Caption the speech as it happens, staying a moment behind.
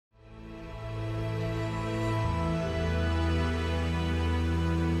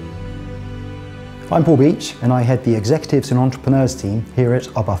I'm Paul Beach and I head the Executives and Entrepreneurs team here at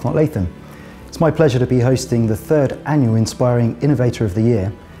Arbuthnot Latham. It's my pleasure to be hosting the third annual Inspiring Innovator of the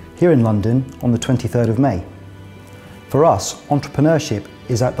Year here in London on the 23rd of May. For us, entrepreneurship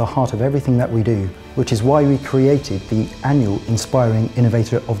is at the heart of everything that we do, which is why we created the annual Inspiring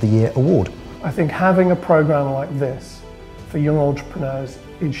Innovator of the Year award. I think having a programme like this for young entrepreneurs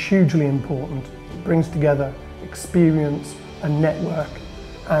is hugely important. It brings together experience, a network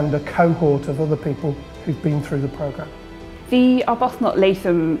and a cohort of other people who've been through the programme. The Arbuthnot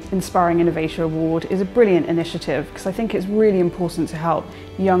Latham Inspiring Innovator Award is a brilliant initiative because I think it's really important to help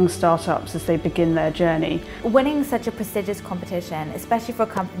young startups as they begin their journey. Winning such a prestigious competition, especially for a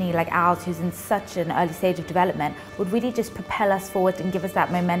company like ours who's in such an early stage of development, would really just propel us forward and give us that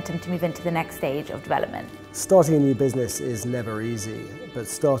momentum to move into the next stage of development. Starting a new business is never easy, but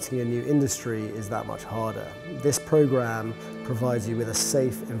starting a new industry is that much harder. This programme provides you with a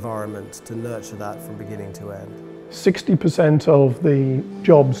safe environment to nurture that from beginning to end. 60% of the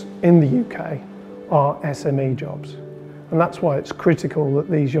jobs in the UK are SME jobs, and that's why it's critical that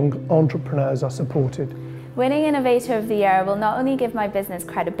these young entrepreneurs are supported. Winning Innovator of the Year will not only give my business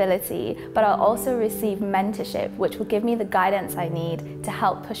credibility, but I'll also receive mentorship, which will give me the guidance I need to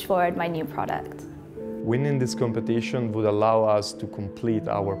help push forward my new product. Winning this competition would allow us to complete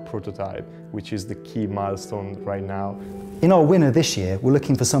our prototype, which is the key milestone right now. In our winner this year, we're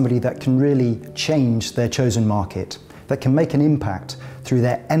looking for somebody that can really change their chosen market, that can make an impact through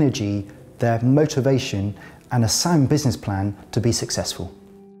their energy, their motivation, and a sound business plan to be successful.